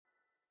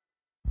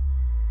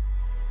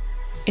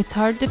It's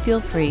hard to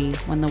feel free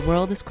when the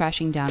world is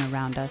crashing down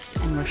around us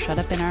and we're shut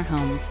up in our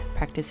homes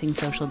practicing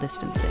social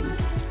distancing.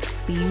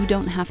 But you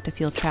don't have to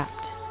feel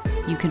trapped.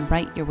 You can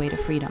write your way to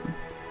freedom.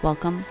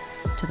 Welcome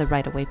to the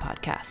Right Away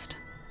Podcast.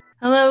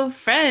 Hello,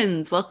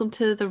 friends. Welcome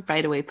to the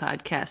Right Away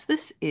Podcast.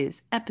 This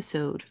is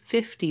episode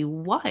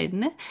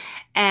 51,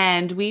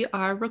 and we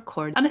are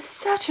recording on a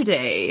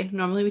Saturday.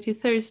 Normally we do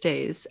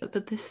Thursdays,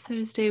 but this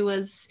Thursday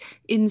was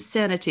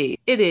insanity.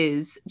 It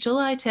is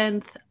July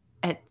 10th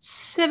at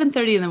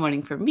 7:30 in the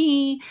morning for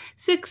me,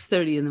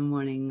 6:30 in the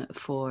morning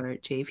for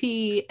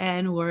JP,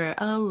 and we're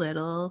a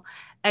little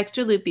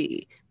extra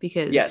loopy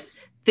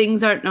because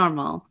things aren't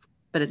normal,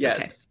 but it's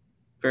okay.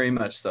 Very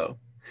much so.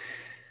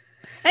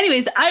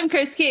 Anyways, I'm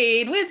Chris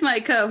Kane with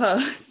my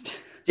co-host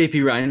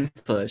JP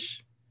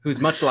Reinfush, who's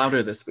much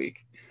louder this week.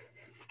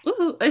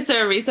 Ooh, is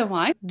there a reason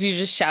why? Are you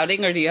just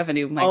shouting or do you have a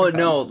new microphone? Oh,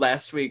 no,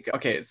 last week.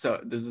 Okay,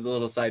 so this is a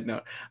little side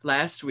note.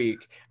 Last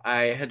week,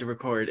 I had to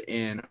record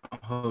in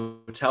a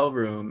hotel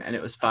room and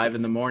it was 5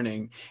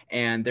 a.m.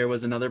 and there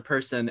was another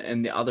person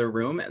in the other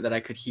room that I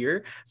could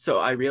hear. So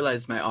I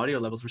realized my audio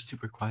levels were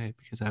super quiet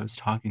because I was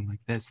talking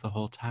like this the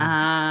whole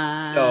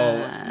time. So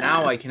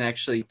now I can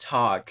actually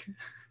talk.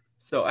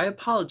 So I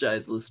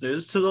apologize,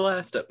 listeners, to the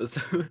last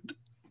episode.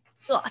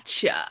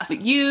 Gotcha.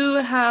 You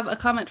have a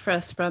comment for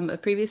us from a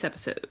previous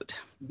episode.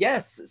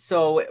 Yes.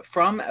 So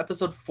from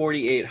episode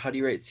 48, How Do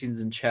You Write Scenes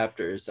and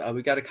Chapters?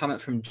 We got a comment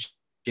from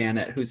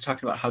Janet, who's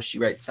talking about how she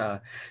writes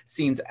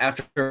scenes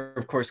after,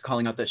 of course,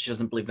 calling out that she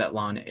doesn't believe that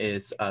Lon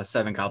is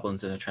 7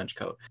 goblins in a trench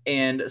coat.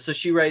 And so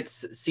she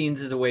writes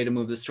scenes as a way to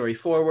move the story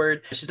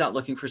forward. She's not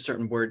looking for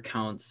certain word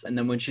counts. And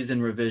then when she's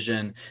in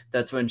revision,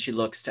 that's when she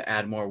looks to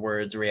add more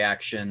words,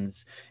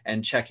 reactions,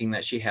 and checking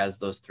that she has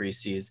those 3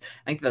 C's.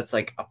 I think that's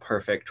like a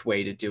perfect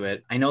way to do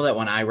it. I know that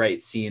when I write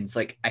scenes,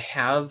 like I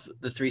have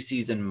the 3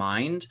 C's in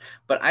mind,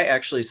 but I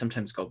actually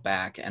sometimes go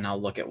back and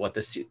I'll look at what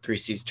the 3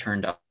 C's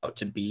turned out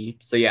to be.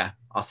 So yeah.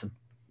 Awesome.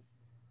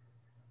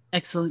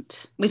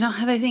 Excellent. We don't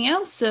have anything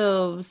else,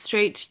 so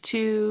straight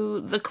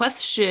to the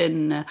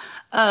question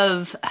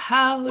of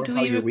how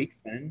your week's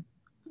been.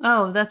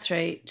 Oh, that's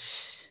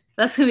right.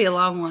 That's gonna be a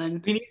long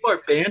one. We need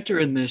more banter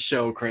in this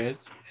show,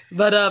 Chris.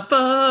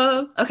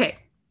 Okay.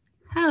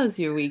 How's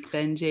your week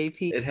been,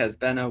 JP? It has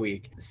been a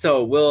week.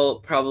 So we'll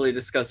probably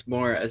discuss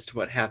more as to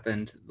what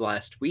happened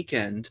last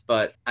weekend,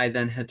 but I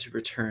then had to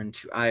return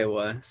to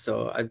Iowa.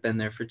 So I've been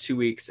there for 2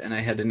 weeks and I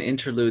had an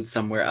interlude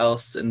somewhere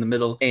else in the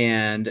middle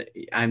and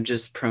I'm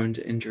just prone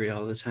to injury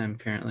all the time,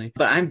 apparently.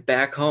 But I'm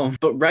back home.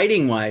 But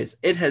writing wise,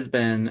 it has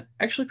been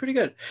actually pretty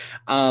good.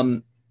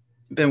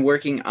 Been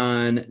working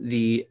on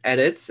the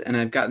edits and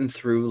I've gotten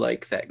through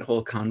like that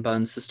whole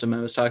Kanban system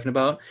I was talking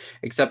about,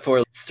 except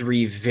for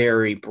 3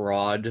 very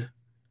broad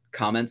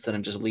comments that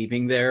I'm just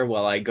leaving there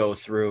while I go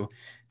through,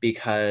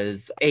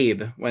 because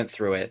Abe went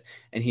through it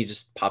and he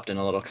just popped in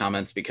a little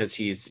comments because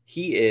he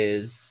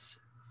is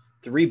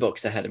 2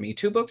 books ahead of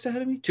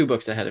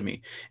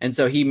me. And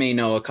so he may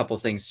know a couple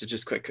things to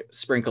just quick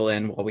sprinkle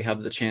in while we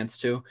have the chance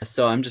to.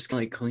 So I'm just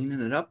like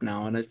cleaning it up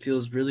now and it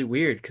feels really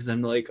weird because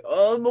I'm like,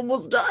 oh, I'm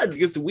almost done.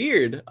 It's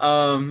weird.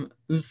 I'm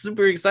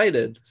super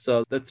excited.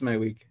 So that's my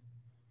week.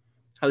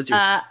 How's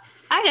yours?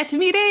 I got to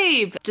meet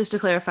Abe. Just to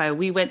clarify,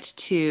 we went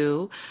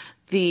to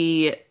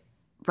the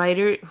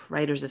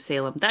Writers of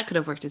Salem, that could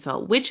have worked as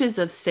well, Witches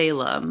of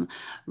Salem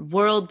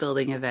world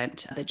building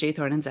event that Jay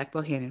Thorne and Zach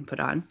Bohannon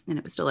put on, and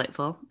it was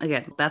delightful.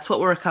 Again, that's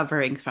what we're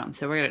recovering from,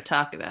 so we're going to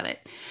talk about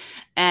it.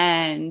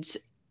 And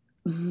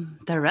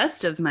the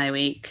rest of my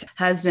week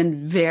has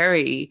been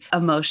very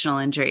emotional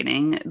and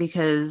draining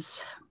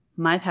because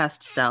my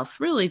past self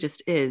really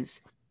just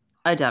is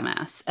a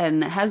dumbass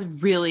and has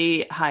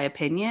really high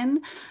opinion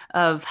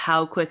of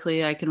how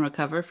quickly I can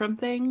recover from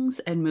things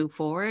and move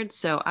forward.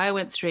 So I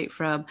went straight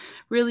from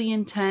really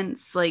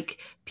intense,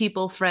 like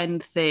people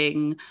friend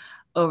thing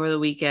over the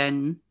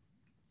weekend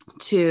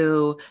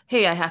to,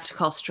 hey, I have to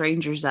call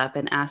strangers up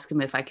and ask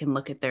them if I can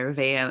look at their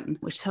van,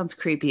 which sounds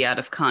creepy out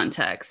of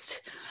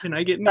context. Can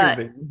I get in your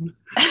van?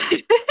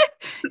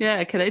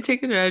 Yeah, can I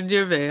take it around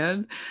your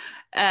van?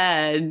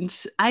 And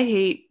I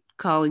hate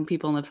calling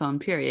people on the phone,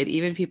 period.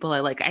 Even people I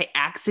like. I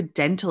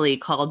accidentally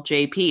called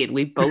JP and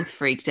we both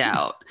freaked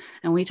out.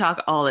 And we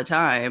talk all the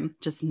time,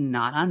 just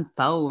not on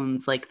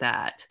phones like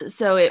that.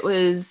 So it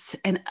was,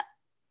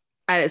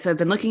 so I've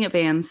been looking at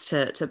vans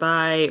to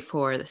buy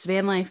for this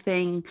van life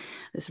thing,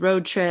 this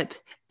road trip,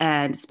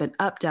 and it's been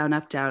up, down,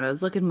 up, down. I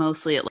was looking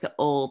mostly at like the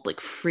old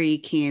like free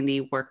candy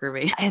worker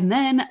van. And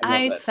then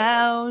I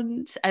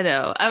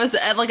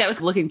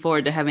was looking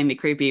forward to having the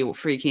creepy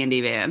free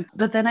candy van.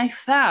 But then I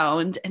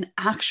found an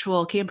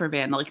actual camper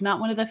van, like not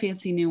one of the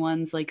fancy new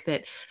ones like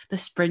that, the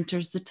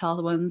Sprinters, the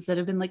tall ones that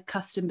have been like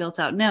custom built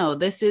out. No,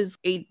 this is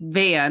a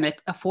van,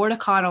 a Ford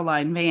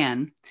Econoline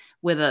van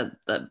with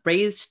the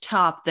raised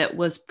top that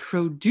was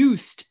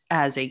produced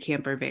as a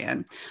camper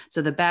van. So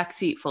the back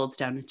seat folds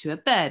down into a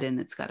bed and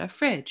it's got a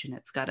fridge and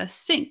it's got a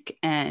sink.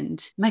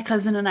 And my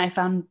cousin and I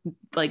found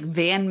like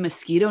van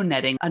mosquito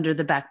netting under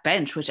the back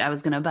bench, which I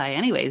was going to buy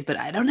anyways, but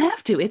I don't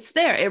have to. It's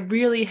there. It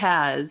really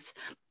has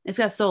It's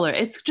got solar.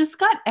 It's just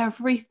got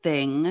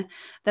everything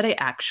that I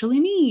actually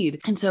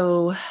need. And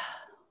so,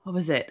 what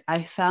was it?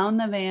 I found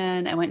the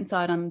van. I went and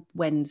saw it on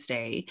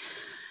Wednesday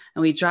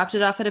and we dropped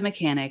it off at a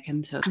mechanic.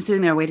 And so I'm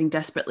sitting there waiting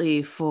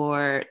desperately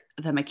for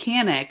the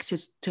mechanic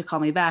to call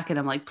me back. And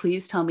I'm like,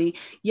 please tell me,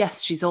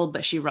 yes, she's old,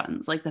 but she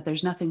runs, like that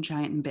there's nothing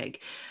giant and big.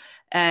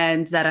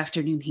 And that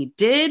afternoon he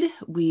did.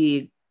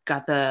 We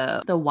got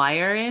the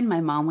wire in.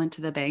 My mom went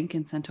to the bank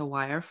and sent a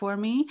wire for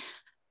me.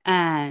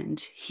 And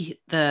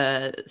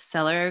the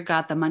seller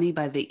got the money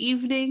by the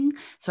evening.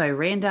 So I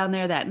ran down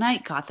there that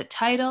night, got the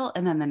title.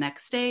 And then the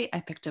next day I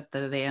picked up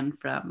the van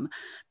from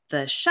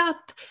the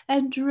shop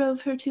and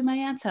drove her to my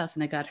aunt's house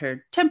and I got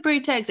her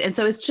temporary tags. And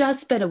so it's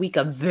just been a week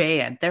of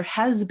van. There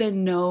has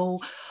been no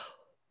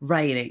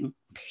writing,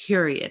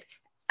 period,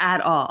 at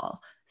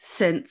all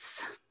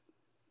since,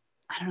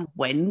 I don't know,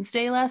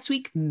 Wednesday last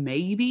week,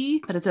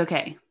 maybe, but it's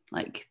okay.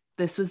 Like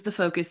this was the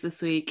focus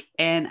this week.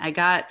 And I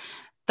got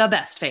the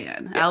best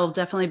fan. Yeah. I'll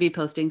definitely be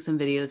posting some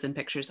videos and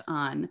pictures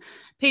on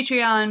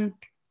Patreon,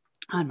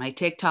 on my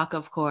TikTok,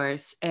 of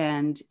course,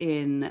 and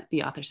in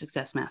the Author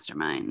Success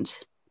Mastermind.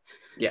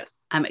 Yes.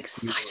 I'm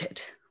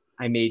excited.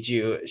 I made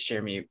you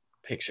share me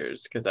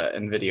pictures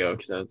and video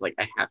because I was like,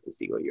 I have to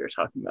see what you were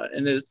talking about.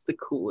 And it's the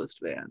coolest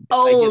van.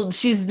 Old.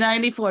 She's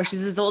 94.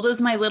 She's as old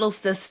as my little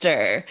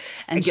sister.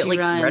 And I get she like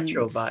runs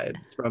retro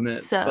vibes from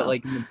it, but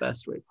like in the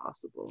best way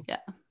possible. Yeah.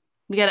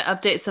 We got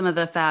to update some of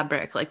the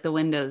fabric, like the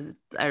windows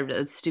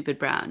are stupid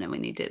brown, and we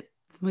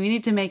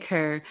need to make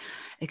her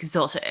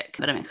exotic.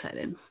 But I'm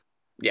excited.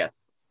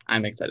 Yes,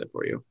 I'm excited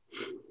for you.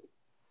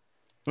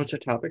 What's our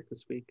topic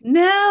this week?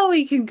 Now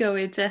we can go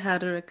into how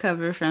to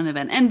recover from an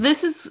event, and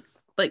this is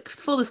like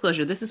full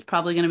disclosure. This is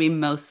probably going to be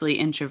mostly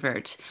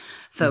introvert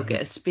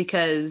focused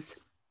because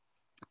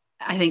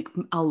I think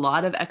a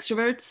lot of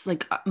extroverts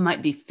like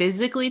might be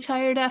physically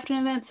tired after an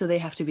event. So they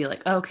have to be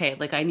like, okay,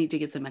 like I need to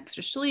get some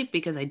extra sleep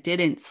because I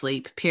didn't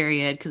sleep,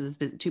 period, because I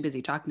was too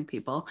busy talking to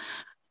people.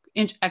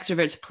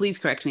 Extroverts, please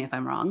correct me if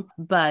I'm wrong,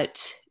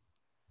 but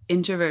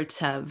introverts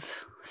have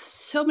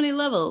so many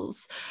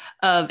levels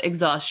of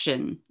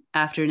exhaustion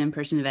after an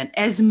in-person event.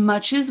 As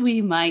much as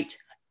we might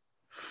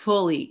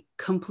fully,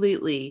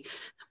 completely,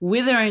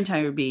 with our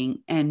entire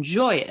being,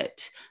 enjoy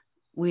it,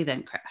 we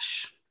then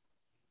crash.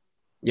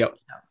 Yep.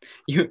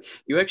 You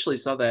actually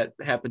saw that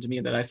happen to me,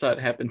 and then I saw it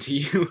happen to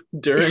you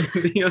during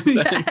the event.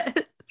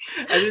 Yes.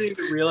 I didn't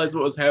even realize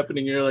what was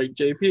happening. You're like,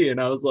 JP,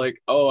 and I was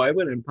like, oh, I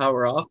went in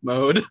power off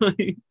mode.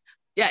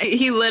 Yeah,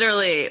 he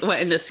literally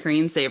went into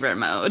screensaver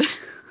mode.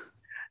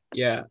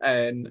 Yeah,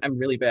 and I'm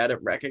really bad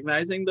at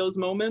recognizing those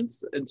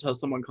moments until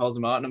someone calls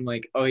them out, and I'm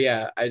like, oh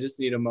yeah, I just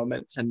need a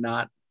moment to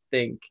not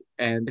think.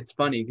 And it's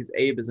funny because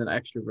Abe is an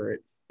extrovert.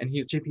 And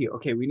he's, JP,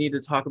 okay, we need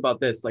to talk about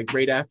this like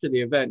right after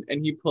the event.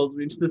 And he pulls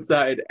me to the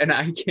side and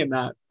I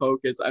cannot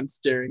focus. I'm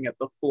staring at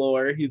the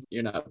floor.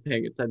 You're not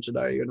paying attention,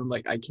 are you? And I'm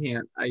like, I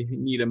can't. I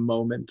need a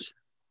moment.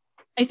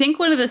 I think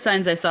one of the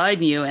signs I saw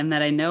in you and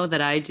that I know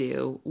that I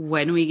do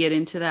when we get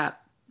into that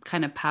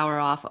kind of power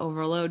off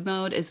overload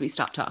mode is we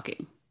stop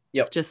talking.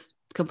 Yep. Just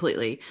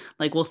completely.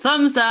 Like we'll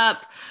thumbs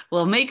up,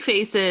 we'll make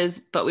faces,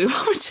 but we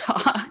won't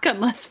talk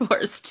unless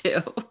forced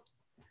to.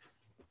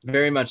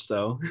 Very much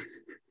so.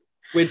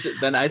 Which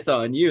then I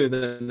saw in you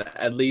then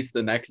at least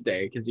the next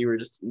day because you were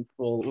just in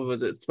full, what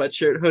was it,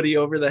 sweatshirt, hoodie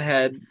over the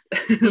head,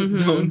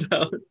 zoned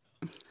out.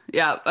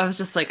 Yeah, I was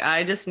just like,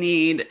 I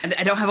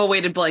don't have a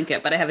weighted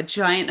blanket, but I have a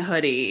giant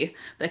hoodie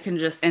that can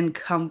just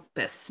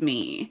encompass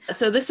me.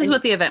 So this is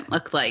what the event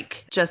looked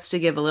like, just to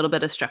give a little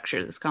bit of structure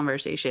to this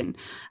conversation.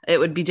 It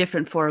would be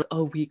different for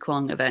a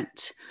week-long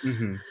event.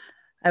 Mm-hmm.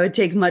 I would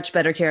take much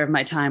better care of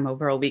my time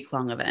over a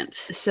week-long event.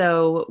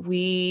 So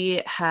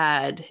we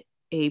had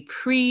a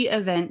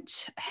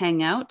pre-event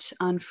hangout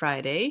on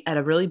Friday at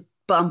a really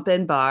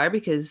bumpin' bar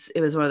because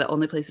it was one of the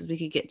only places we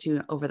could get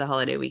to over the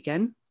holiday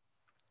weekend.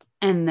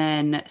 And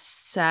then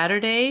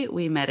Saturday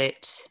we met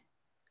at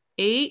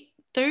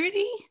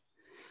 8:30.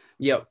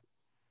 Yep.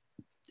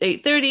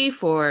 8:30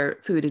 for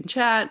food and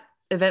chat.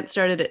 Event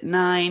started at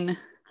 9.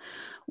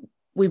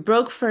 We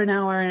broke for an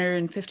hour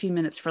and 15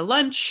 minutes for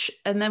lunch.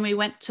 And then we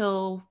went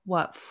till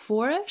what,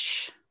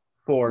 4-ish?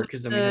 4,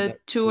 because then we had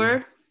that tour.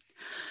 Yeah.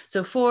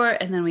 So 4,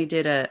 and then we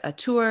did a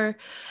tour,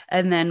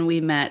 and then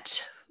we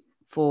met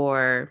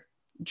for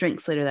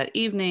drinks later that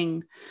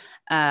evening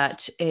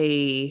at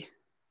I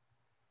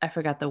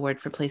forgot the word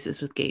for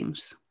places with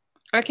games.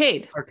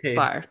 Arcade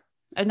bar.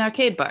 An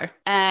arcade bar.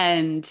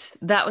 And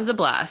that was a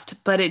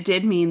blast, but it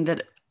did mean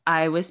that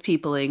I was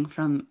peopling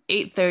from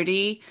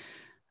 8:30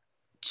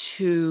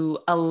 to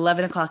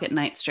 11 o'clock at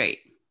night straight.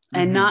 Mm-hmm.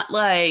 And not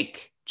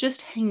like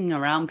just hanging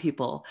around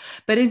people,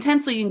 but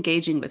intensely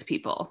engaging with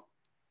people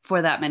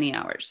for that many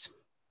hours.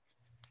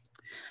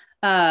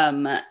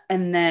 And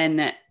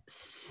then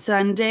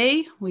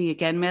Sunday, we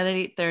again met at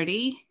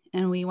 8:30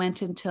 and we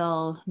went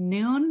until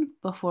noon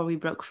before we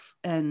broke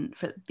and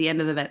for the end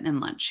of the event and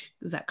lunch.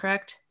 Is that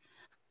correct?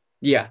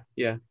 Yeah.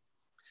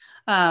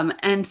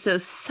 And so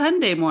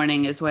Sunday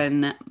morning is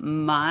when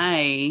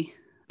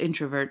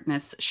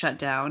introvertness shut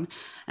down.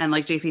 And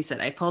like JP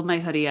said, I pulled my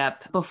hoodie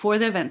up before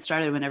the event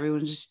started when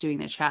everyone was just doing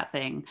the chat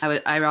thing.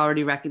 I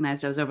already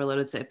recognized I was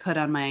overloaded. So I put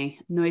on my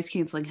noise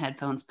canceling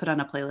headphones, put on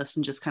a playlist,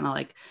 and just kind of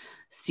like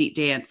seat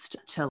danced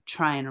to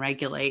try and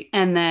regulate.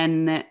 And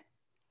then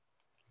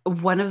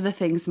one of the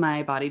things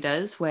my body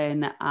does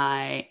when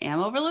I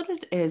am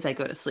overloaded is I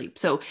go to sleep.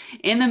 So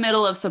in the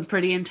middle of some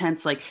pretty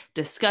intense like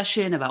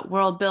discussion about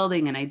world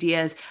building and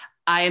ideas,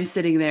 I am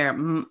sitting there.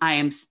 I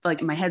am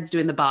like, my head's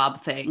doing the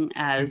bob thing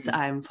as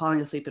I'm falling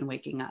asleep and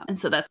waking up. And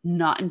so that's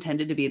not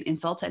intended to be an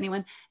insult to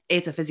anyone.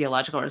 It's a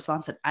physiological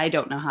response that I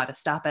don't know how to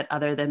stop it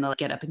other than to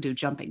get up and do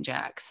jumping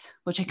jacks,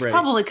 which I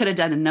probably could have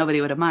done and nobody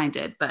would have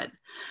minded. But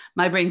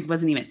my brain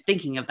wasn't even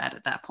thinking of that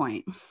at that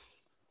point.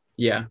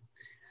 Yeah.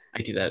 I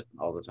do that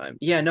all the time.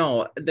 Yeah,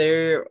 no,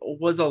 there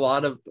was a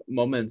lot of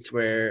moments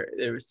where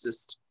there was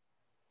just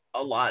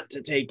a lot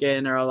to take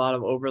in or a lot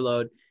of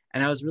overload.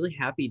 And I was really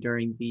happy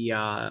during the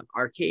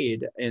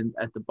arcade and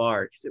at the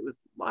bar because it was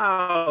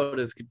loud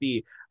as could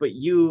be. But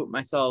you,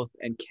 myself,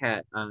 and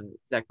Kat,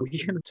 Zach,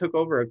 we took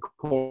over a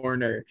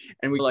corner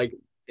and we like,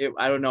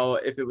 I don't know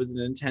if it was an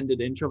intended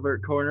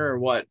introvert corner or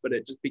what, but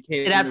it just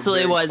became. It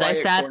absolutely was. I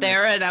sat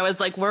there and I was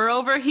like, we're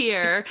over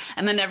here.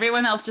 And then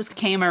everyone else just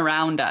came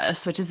around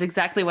us, which is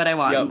exactly what I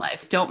want in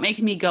life. Don't make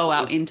me go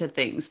out into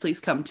things. Please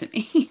come to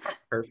me.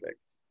 Perfect.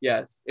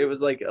 Yes. It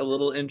was like a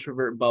little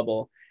introvert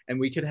bubble. And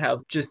we could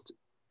have just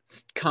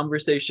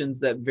conversations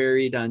that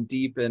varied on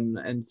deep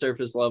and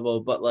surface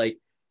level, but like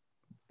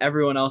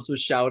everyone else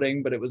was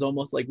shouting, but it was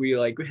almost like we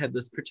had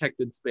this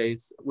protected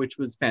space, which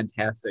was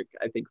fantastic,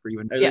 I think, for you,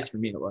 and at least for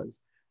me it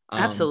was.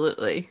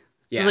 Absolutely.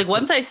 Yeah. Like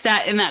once I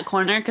sat in that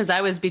corner, because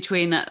I was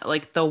between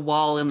like the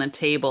wall and the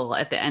table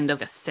at the end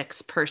of a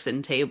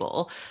 6-person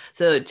table.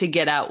 So to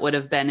get out would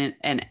have been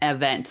an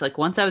event. Like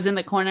once I was in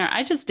the corner,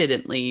 I just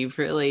didn't leave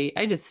really.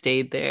 I just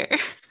stayed there.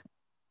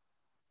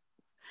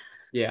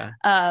 Yeah.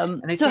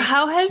 So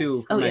how has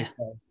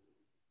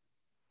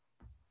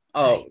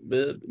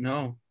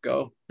no,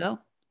 go. No.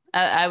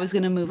 I was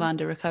going to move on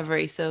to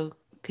recovery. So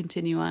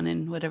continue on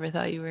in whatever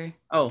thought you were.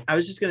 Oh, I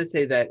was just going to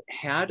say that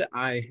had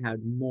I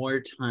had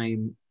more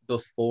time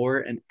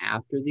before and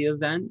after the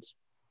event,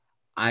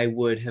 I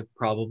would have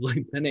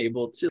probably been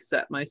able to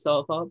set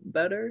myself up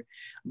better.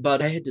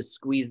 But I had to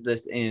squeeze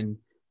this in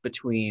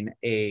between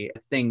a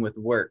thing with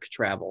work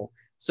travel.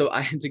 So I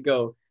had to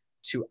go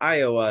to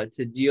Iowa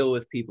to deal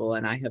with people,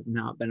 and I have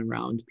not been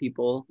around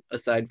people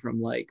aside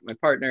from like my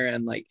partner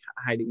and like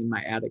hiding in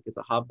my attic as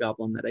a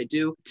hobgoblin that I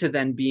do, to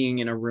then being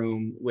in a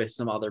room with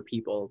some other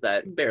people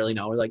that barely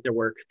know, or like their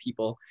work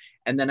people.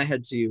 And then I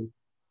had to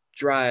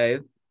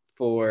drive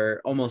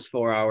for almost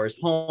 4 hours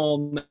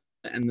home,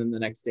 and then the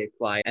next day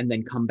fly, and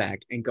then come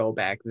back and go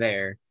back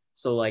there.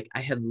 So like I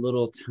had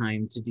little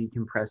time to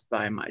decompress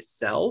by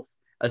myself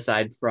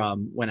aside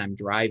from when I'm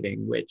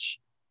driving,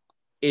 which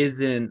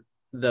isn't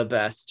the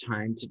best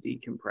time to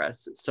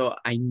decompress. So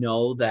I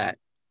know that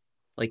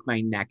like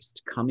my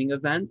next coming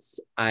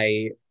events,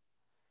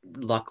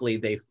 luckily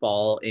they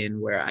fall in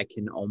where I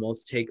can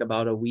almost take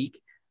about a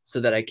week so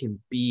that I can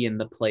be in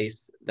the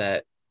place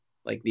that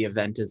like the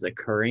event is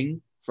occurring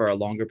for a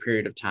longer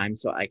period of time.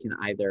 So I can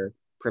either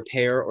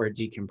prepare or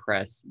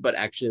decompress, but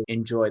actually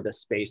enjoy the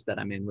space that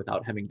I'm in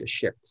without having to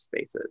shift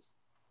spaces.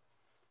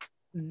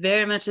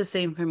 Very much the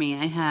same for me.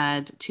 I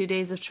had 2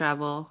 days of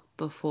travel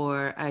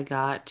before I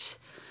got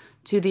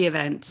to the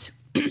event.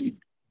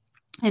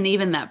 And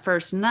even that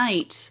first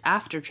night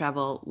after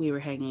travel, we were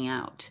hanging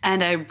out.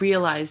 And I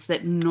realized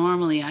that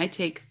normally I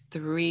take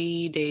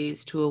 3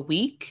 days to a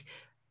week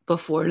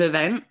before an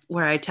event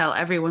where I tell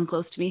everyone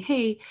close to me,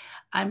 hey,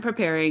 I'm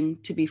preparing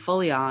to be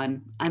fully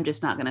on. I'm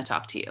just not going to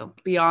talk to you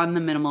beyond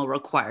the minimal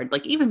required.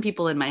 Like even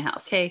people in my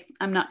house, hey,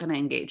 I'm not going to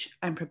engage.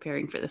 I'm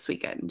preparing for this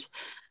weekend.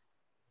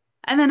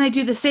 And then I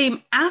do the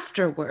same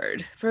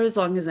afterward for as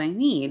long as I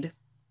need.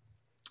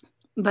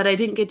 But I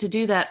didn't get to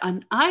do that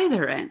on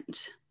either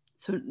end.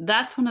 So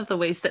that's one of the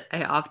ways that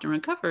I often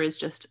recover is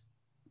just,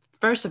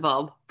 first of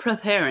all,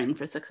 preparing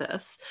for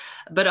success,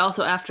 but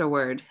also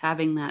afterward,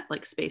 having that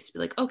like space to be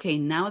like, okay,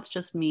 now it's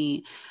just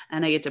me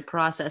and I get to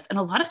process. And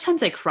a lot of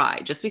times I cry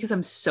just because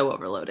I'm so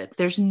overloaded.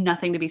 There's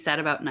nothing to be sad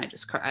about and I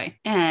just cry.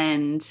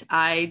 And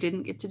I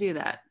didn't get to do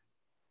that.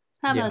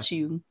 How about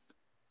you?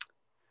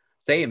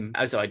 Same.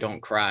 So I don't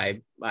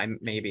cry.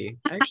 Actually,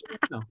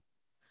 no.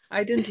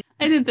 I didn't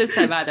this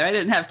time either. I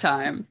didn't have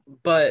time.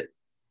 But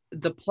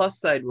the plus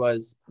side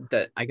was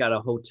that I got a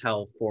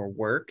hotel for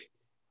work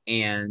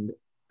and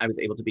I was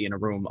able to be in a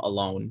room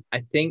alone. I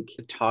think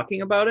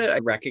talking about it, I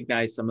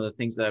recognized some of the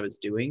things that I was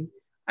doing.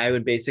 I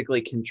would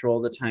basically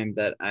control the time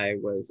that I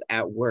was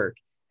at work.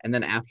 And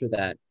then after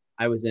that,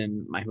 I was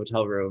in my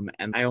hotel room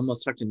and I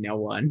almost talked to no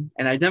one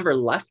and I never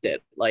left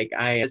it. Like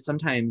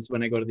sometimes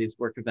when I go to these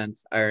work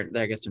events, or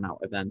I guess they're not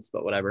events,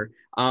 but whatever,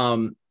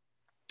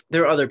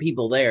 there are other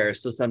people there.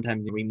 So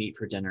sometimes we meet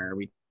for dinner,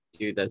 we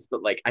do this,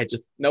 but like,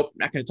 nope,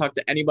 not going to talk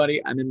to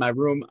anybody. I'm in my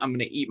room. I'm going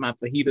to eat my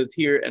fajitas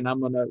here and I'm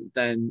going to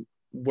then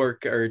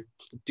work or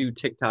do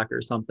TikTok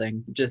or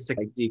something just to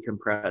like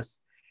decompress.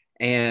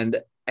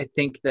 And I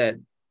think that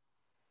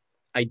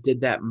I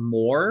did that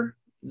more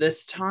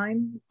this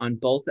time on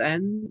both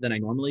ends than I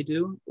normally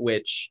do,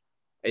 which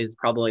is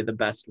probably the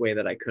best way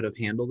that I could have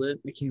handled it.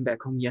 I came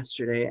back home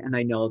yesterday and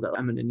I know that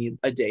I'm going to need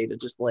a day to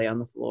just lay on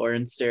the floor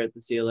and stare at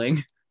the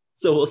ceiling.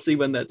 So we'll see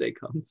when that day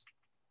comes.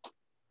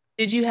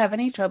 Did you have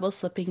any trouble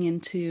slipping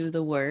into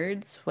the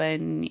words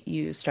when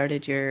you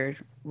started your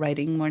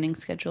writing morning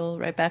schedule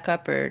right back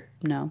up, or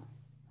no?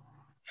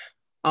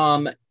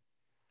 Um,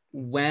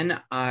 when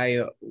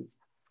I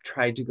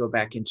tried to go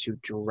back into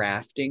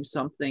drafting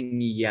something,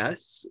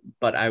 yes,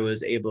 but I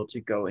was able to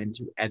go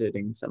into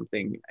editing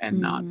something and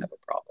not Mm. have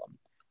a problem.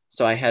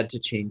 So I had to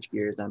change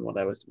gears on what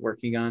I was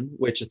working on,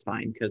 which is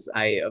fine because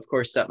I, of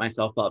course, set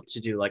myself up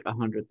to do like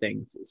 100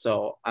 things.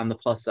 So on the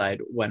plus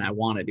side, when I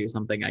want to do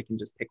something, I can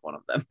just pick one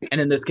of them. And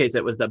in this case,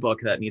 it was the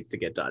book that needs to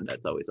get done.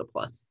 That's always a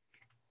plus.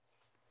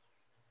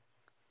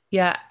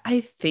 Yeah,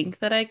 I think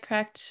that I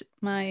cracked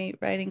my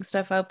writing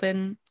stuff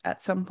open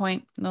at some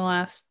point in the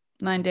last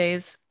 9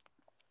 days,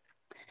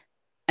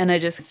 and I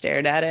just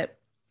stared at it.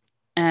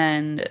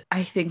 And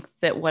I think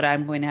that what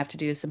I'm going to have to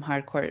do is some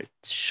hardcore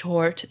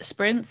short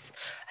sprints.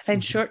 I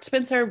find Mhm. short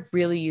sprints are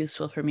really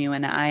useful for me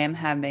when I am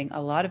having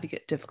a lot of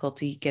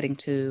difficulty getting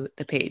to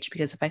the page.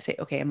 Because if I say,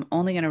 okay, I'm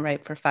only going to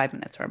write for 5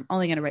 minutes or I'm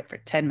only going to write for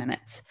 10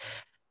 minutes,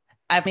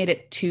 I've made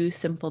it too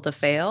simple to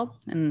fail.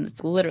 And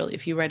it's literally,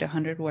 if you write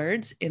 100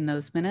 words in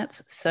those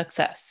minutes,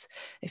 success.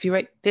 If you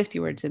write 50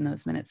 words in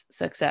those minutes,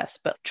 success.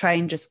 But try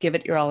and just give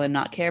it your all and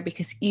not care,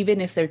 because even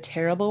if they're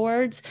terrible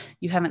words,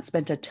 you haven't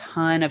spent a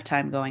ton of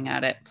time going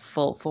at it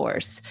full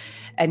force.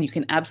 And you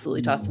can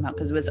absolutely toss them out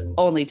because it was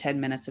only 10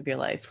 minutes of your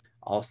life.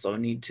 Also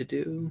need to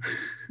do.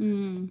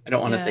 Mm, I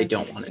don't want to say yeah,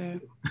 don't want to sure.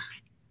 do.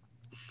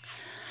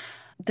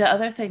 The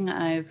other thing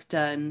I've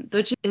done,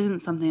 which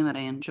isn't something that I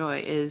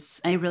enjoy, is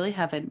I really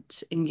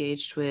haven't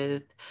engaged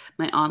with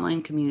my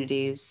online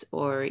communities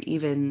or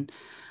even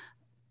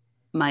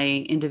my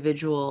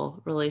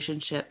individual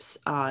relationships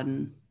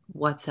on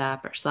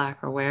WhatsApp or Slack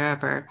or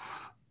wherever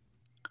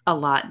a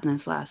lot in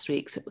this last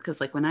week. So, because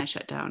like when I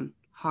shut down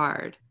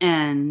hard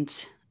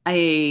and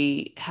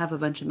I have a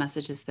bunch of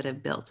messages that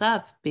have built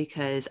up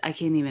because I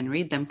can't even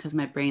read them because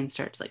my brain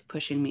starts like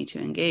pushing me to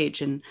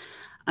engage, and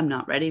I'm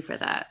not ready for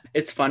that.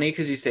 It's funny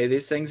because you say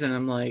these things and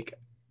I'm like,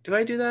 do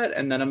I do that?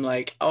 And then I'm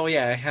like, oh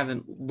yeah, I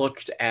haven't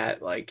looked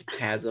at like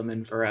TASM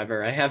in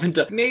forever. I haven't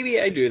done, maybe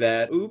I do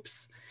that.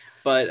 Oops.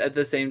 But at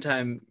the same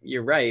time,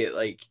 you're right.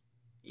 Like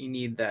you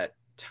need that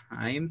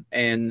time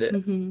and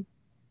Mhm.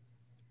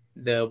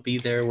 they'll be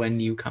there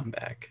when you come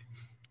back.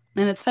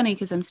 And it's funny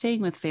because I'm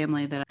staying with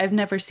family that I've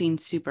never seen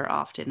super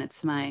often.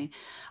 It's my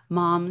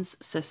mom's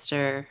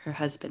sister, her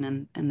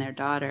husband, and their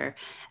daughter.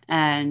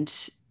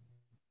 And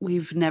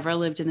we've never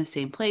lived in the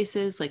same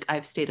places. Like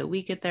I've stayed a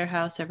week at their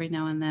house every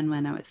now and then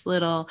when I was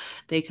little.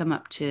 They come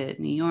up to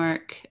New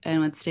York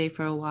and would stay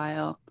for a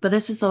while. But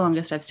this is the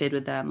longest I've stayed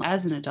with them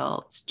as an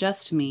adult,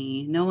 just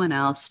me, no one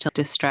else to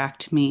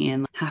distract me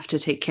and have to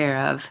take care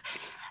of.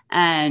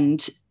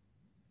 And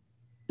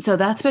so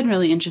that's been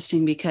really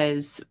interesting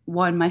because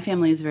one, my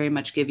family is very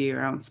much give you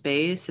your own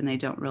space and they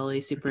don't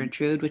really super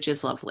intrude, which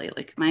is lovely.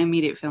 Like my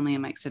immediate family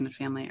and my extended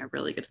family are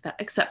really good at that,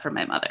 except for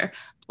my mother.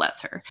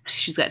 Bless her.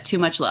 She's got too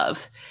much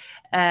love.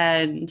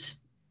 And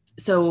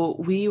so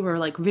we were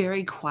like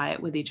very quiet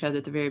with each other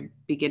at the very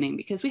beginning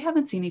because we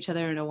haven't seen each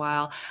other in a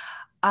while.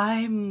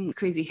 I'm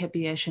crazy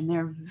hippie-ish and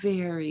they're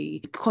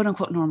very quote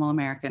unquote normal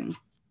American.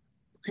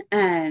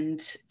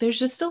 And there's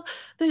just still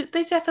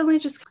they definitely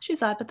just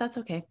she's odd, but that's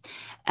okay.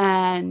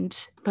 And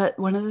but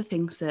one of the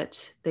things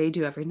that they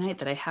do every night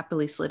that I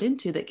happily slid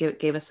into that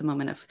gave us a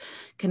moment of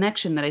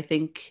connection that I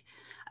think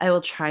I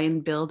will try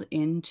and build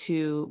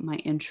into my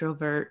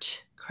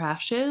introvert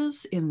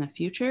crashes in the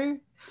future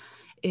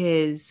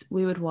is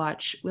we would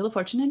watch Wheel of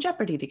Fortune and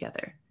Jeopardy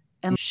together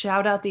and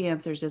shout out the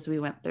answers as we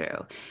went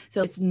through.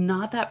 So it's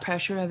not that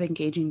pressure of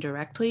engaging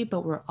directly,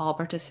 but we're all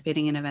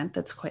participating in an event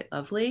that's quite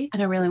lovely.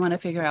 And I really want to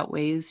figure out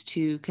ways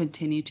to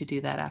continue to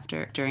do that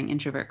after during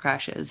introvert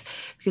crashes,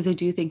 because I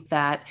do think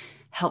that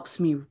helps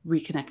me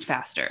reconnect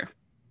faster.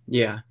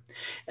 Yeah.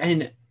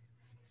 And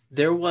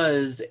there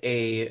was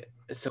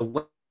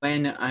so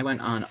when I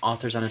went on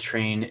Authors on a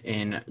Train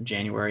in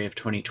January of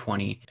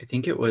 2020, I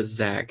think it was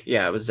Zach.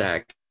 Yeah, it was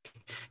Zach.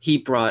 He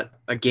brought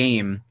a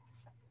game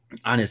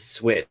on his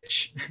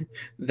Switch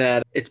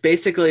that it's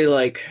basically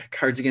like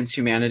Cards Against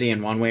Humanity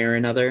in one way or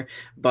another,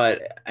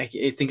 but I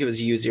think it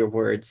was Use Your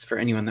Words for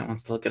anyone that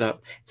wants to look it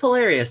up. It's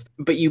hilarious.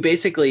 But you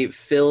basically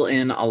fill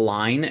in a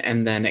line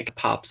and then it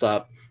pops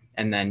up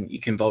and then you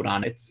can vote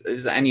on it.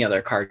 It's any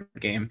other card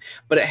game,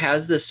 but it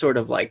has this sort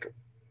of like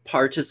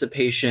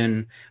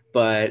participation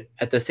but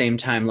at the same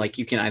time, like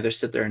you can either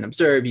sit there and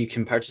observe, you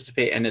can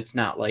participate, and it's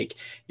not like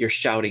you're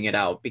shouting it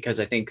out. Because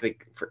I think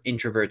like for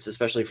introverts,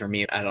 especially for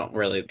me, I don't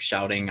really like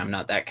shouting. I'm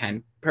not that kind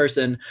of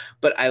person,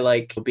 but I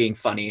like being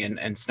funny and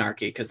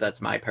snarky because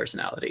that's my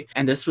personality.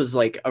 And this was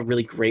like a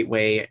really great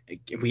way.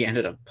 We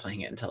ended up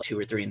playing it until 2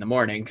 or 3 in the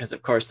morning because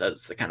of course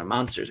that's the kind of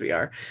monsters we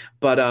are.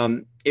 But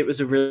it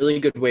was a really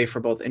good way for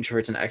both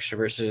introverts and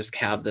extroverts to just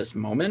have this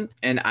moment.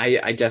 And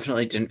I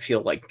definitely didn't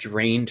feel like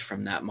drained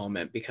from that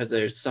moment because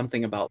there's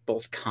something about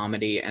both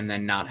comedy and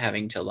then not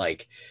having to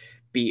like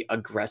be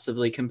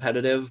aggressively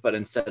competitive, but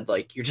instead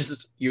like you're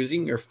just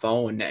using your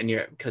phone and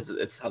you're because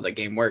it's how the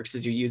game works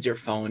is you use your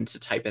phone to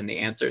type in the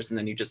answers and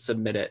then you just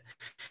submit it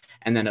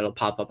and then it'll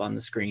pop up on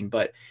the screen.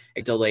 But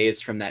it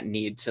delays from that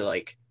need to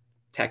like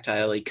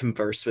tactilely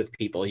converse with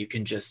people. You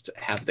can just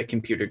have the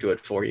computer do it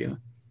for you.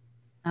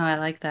 Oh, I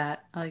like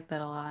that. I like that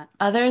a lot.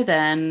 Other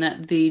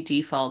than the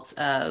defaults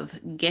of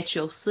get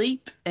your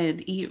sleep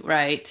and eat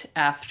right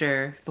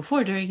after,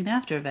 before, during, and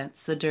after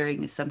events. So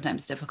during is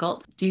sometimes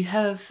difficult. Do you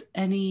have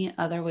any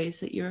other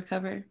ways that you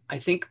recover? I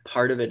think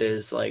part of it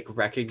is like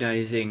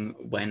recognizing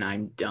when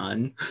I'm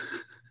done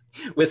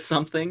with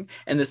something.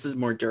 And this is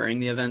more during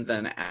the event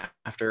than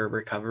after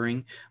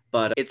recovering.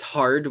 But it's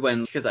hard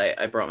when, because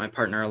I brought my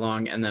partner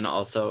along and then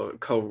also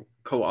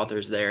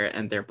co-authors there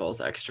and they're both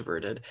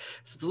extroverted.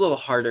 So it's a little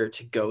harder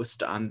to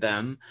ghost on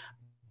them.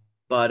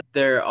 But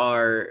there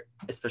are,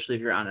 especially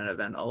if you're on an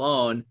event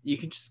alone, you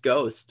can just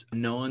ghost.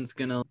 No one's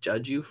gonna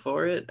judge you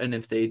for it. And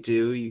if they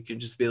do, you can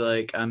just be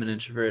like, I'm an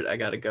introvert, I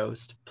got a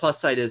ghost.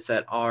 Plus side is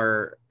that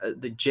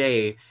the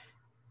J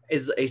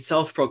is a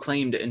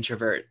self-proclaimed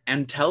introvert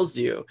and tells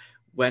you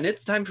when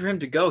it's time for him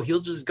to go, he'll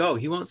just go.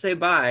 He won't say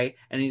bye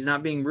and he's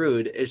not being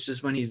rude. It's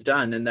just when he's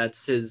done and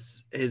that's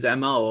his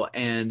MO.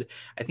 And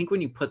I think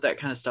when you put that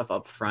kind of stuff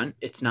up front,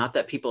 it's not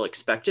that people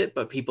expect it,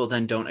 but people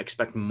then don't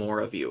expect more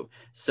of you.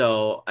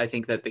 So I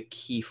think that the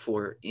key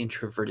for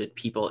introverted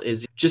people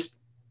is just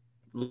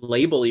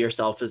label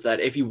yourself as that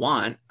if you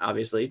want.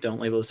 Obviously, don't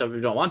label yourself if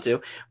you don't want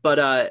to,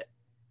 but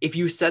if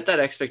you set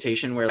that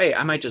expectation where, hey,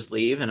 I might just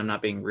leave and I'm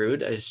not being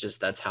rude, it's just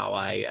that's how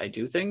I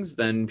do things,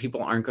 then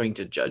people aren't going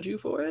to judge you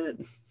for it.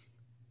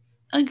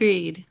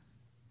 Agreed.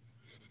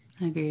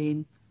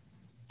 Agreed.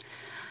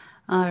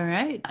 All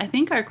right. I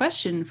think our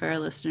question for our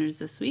listeners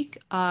this week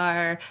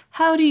are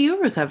how do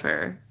you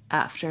recover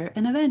after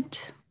an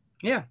event?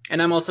 Yeah.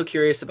 And I'm also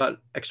curious about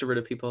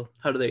extroverted people.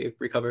 How do they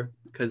recover?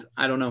 Because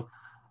I don't know.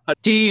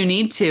 Do you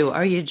need to?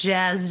 Are you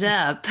jazzed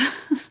up?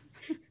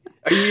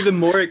 Are you even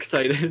more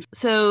excited?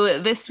 So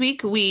this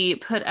week we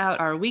put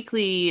out our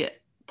weekly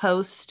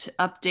post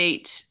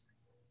update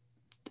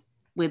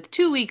with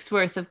 2 weeks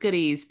worth of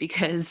goodies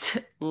because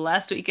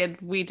last weekend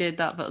we did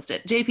not post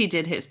it. JP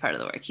did his part of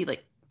the work. He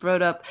like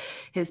wrote up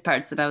his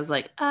parts that I was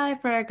like, I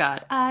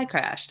forgot, I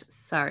crashed.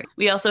 Sorry.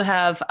 We also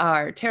have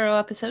our tarot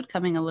episode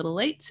coming a little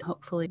late,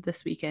 hopefully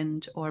this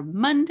weekend or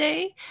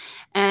Monday.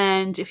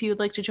 And if you would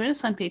like to join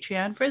us on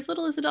Patreon for as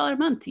little as $1 a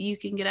month, you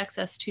can get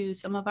access to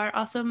some of our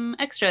awesome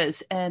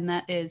extras. And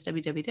that is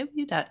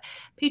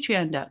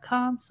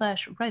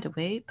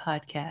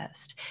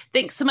www.patreon.com/rightawaypodcast.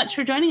 Thanks so much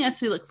for joining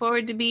us. We look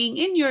forward to being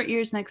in your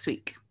ears next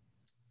week.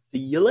 See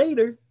you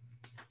later.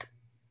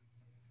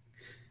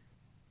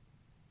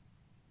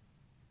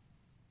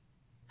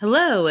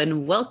 Hello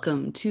and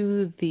welcome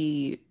to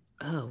the.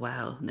 Oh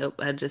wow, nope!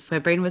 My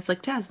brain was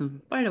like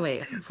TASM right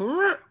away.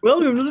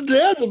 Welcome to the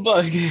TASM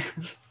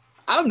podcast.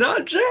 I'm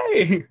not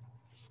Jay.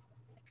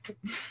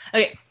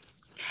 Okay,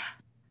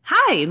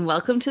 hi and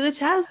welcome to the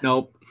TASM.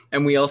 Nope.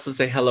 And we also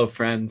say hello,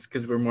 friends,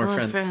 because we're more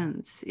Hello,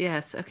 friends.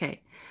 Yes.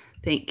 Okay.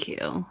 Thank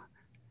you.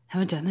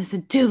 Haven't done this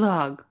in too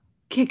long.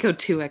 Can't go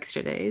 2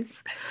 extra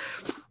days.